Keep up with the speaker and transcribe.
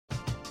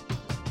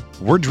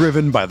We're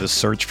driven by the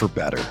search for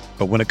better.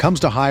 But when it comes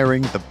to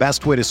hiring, the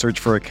best way to search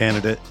for a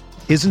candidate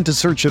isn't to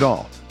search at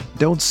all.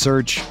 Don't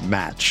search,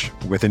 match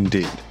with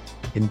Indeed.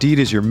 Indeed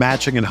is your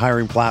matching and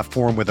hiring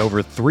platform with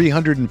over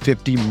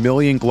 350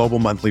 million global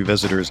monthly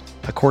visitors,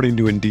 according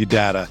to Indeed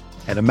data,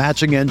 and a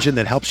matching engine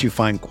that helps you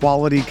find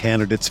quality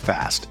candidates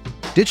fast.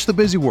 Ditch the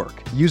busy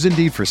work. Use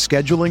Indeed for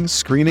scheduling,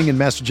 screening, and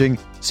messaging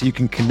so you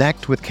can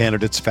connect with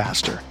candidates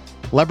faster.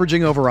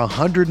 Leveraging over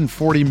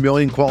 140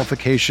 million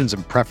qualifications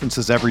and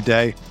preferences every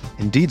day,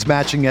 Indeed's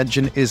matching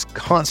engine is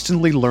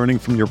constantly learning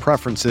from your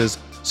preferences,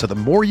 so the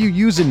more you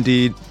use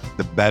Indeed,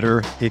 the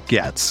better it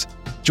gets.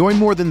 Join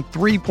more than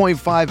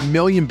 3.5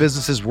 million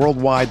businesses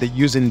worldwide that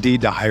use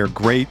Indeed to hire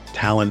great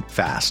talent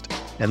fast.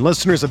 And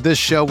listeners of this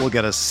show will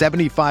get a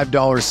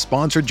 $75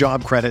 sponsored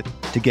job credit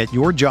to get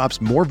your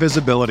jobs more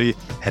visibility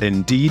at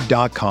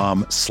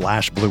Indeed.com/Blue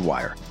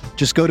Wire.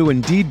 Just go to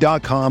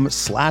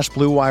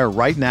Indeed.com/Blue Wire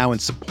right now and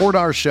support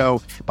our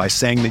show by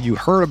saying that you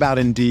heard about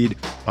Indeed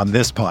on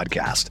this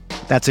podcast.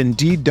 That's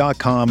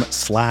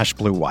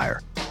Indeed.com/Blue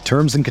Wire.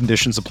 Terms and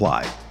conditions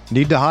apply.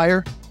 Need to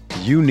hire?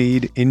 You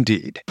need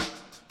Indeed.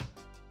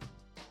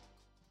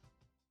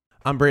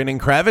 I'm Brandon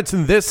Kravitz,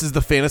 and this is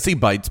the Fantasy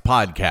Bites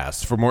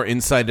podcast. For more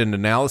insight and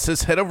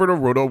analysis, head over to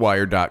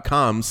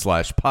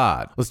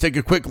rotowire.com/pod. Let's take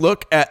a quick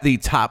look at the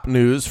top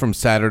news from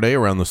Saturday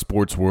around the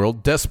sports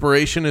world.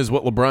 Desperation is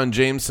what LeBron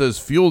James says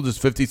fueled his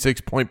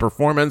 56-point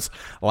performance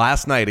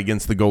last night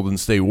against the Golden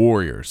State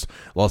Warriors.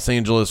 Los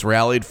Angeles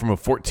rallied from a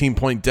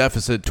 14-point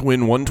deficit to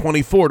win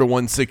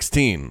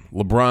 124-116.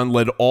 LeBron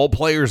led all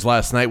players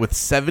last night with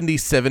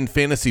 77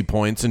 fantasy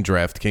points in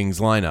DraftKings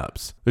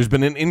lineups. There's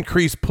been an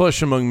increased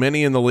push among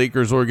many in the Lakers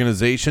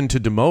organization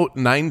to demote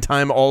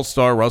 9-time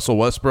All-Star Russell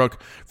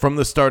Westbrook from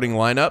the starting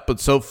lineup,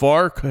 but so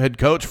far, head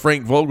coach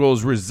Frank Vogel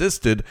has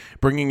resisted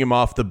bringing him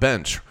off the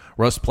bench.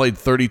 Russ played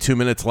 32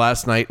 minutes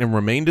last night and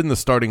remained in the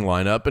starting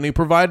lineup, and he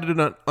provided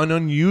an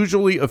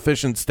unusually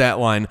efficient stat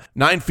line: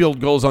 9 field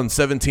goals on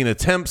 17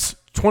 attempts,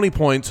 20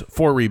 points,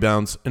 4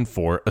 rebounds, and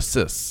 4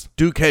 assists.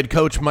 Duke head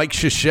coach Mike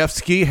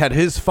Krzyzewski had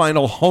his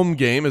final home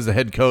game as the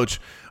head coach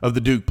of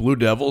the Duke Blue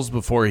Devils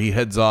before he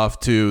heads off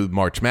to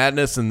March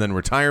Madness and then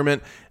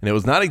retirement, and it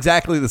was not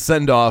exactly the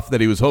send-off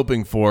that he was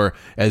hoping for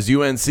as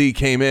UNC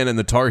came in and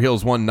the Tar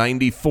Heels won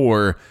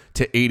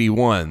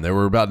 94-81. There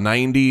were about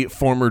 90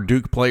 former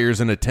Duke players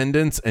in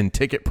attendance, and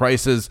ticket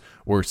prices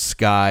were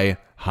sky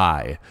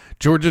high.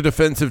 Georgia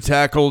defensive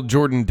tackle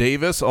Jordan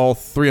Davis, all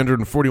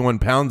 341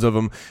 pounds of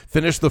him,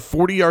 finished the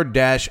 40-yard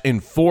dash in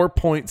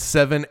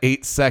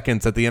 4.78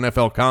 seconds at the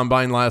NFL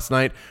Combine last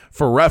night.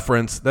 For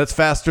reference, that's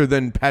faster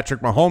than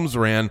Patrick Mahomes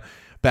ran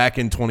back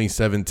in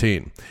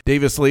 2017.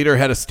 Davis later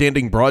had a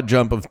standing broad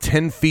jump of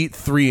 10 feet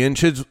 3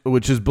 inches,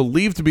 which is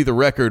believed to be the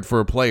record for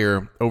a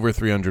player over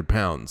 300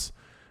 pounds.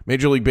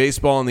 Major League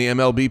Baseball and the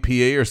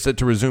MLBPA are set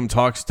to resume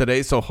talks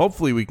today, so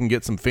hopefully we can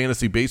get some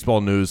fantasy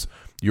baseball news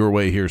your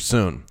way here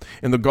soon.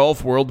 In the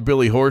golf world,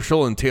 Billy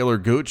Horschel and Taylor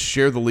Gooch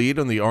share the lead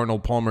on the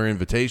Arnold Palmer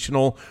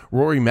Invitational.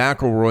 Rory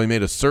McIlroy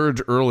made a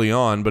surge early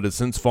on, but has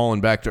since fallen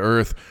back to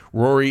earth.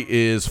 Rory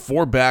is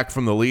 4 back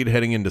from the lead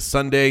heading into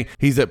Sunday.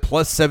 He's at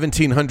plus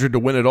 1,700 to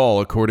win it all,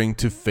 according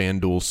to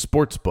FanDuel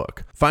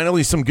Sportsbook.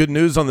 Finally, some good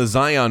news on the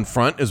Zion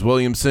front, as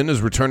Williamson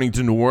is returning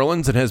to New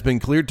Orleans and has been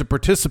cleared to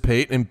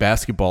participate in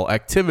basketball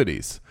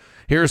activities.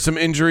 Here are some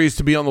injuries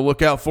to be on the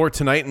lookout for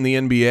tonight in the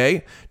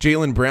NBA.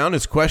 Jaylen Brown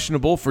is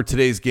questionable for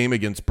today's game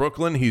against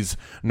Brooklyn. He's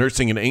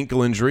nursing an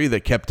ankle injury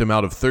that kept him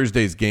out of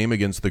Thursday's game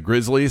against the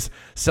Grizzlies.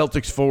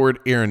 Celtics forward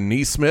Aaron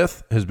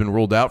Nesmith has been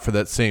ruled out for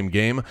that same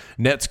game.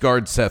 Nets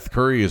guard Seth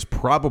Curry is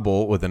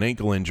probable with an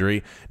ankle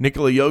injury.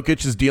 Nikola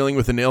Jokic is dealing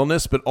with an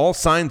illness, but all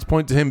signs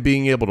point to him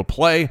being able to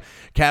play.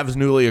 Cavs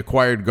newly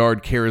acquired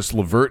guard Karis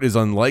LeVert is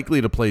unlikely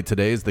to play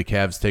today as the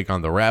Cavs take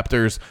on the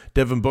Raptors.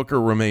 Devin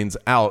Booker remains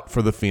out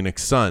for the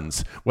Phoenix Suns.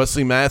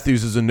 Wesley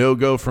Matthews is a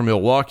no-go for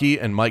Milwaukee,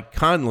 and Mike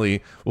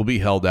Conley will be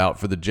held out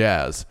for the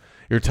Jazz.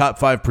 Your top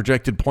 5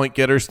 projected point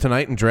getters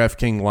tonight in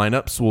DraftKings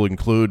lineups will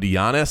include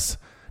Giannis,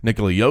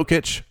 Nikola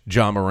Jokic,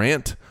 Ja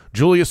Morant,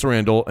 Julius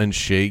Randle, and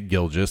Shai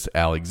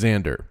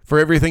Gilgeous-Alexander. For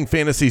everything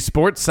fantasy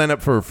sports, sign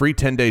up for a free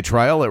 10-day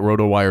trial at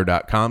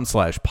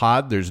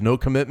rotowire.com/pod. There's no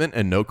commitment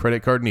and no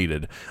credit card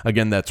needed.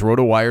 Again, that's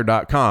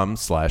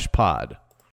rotowire.com/pod.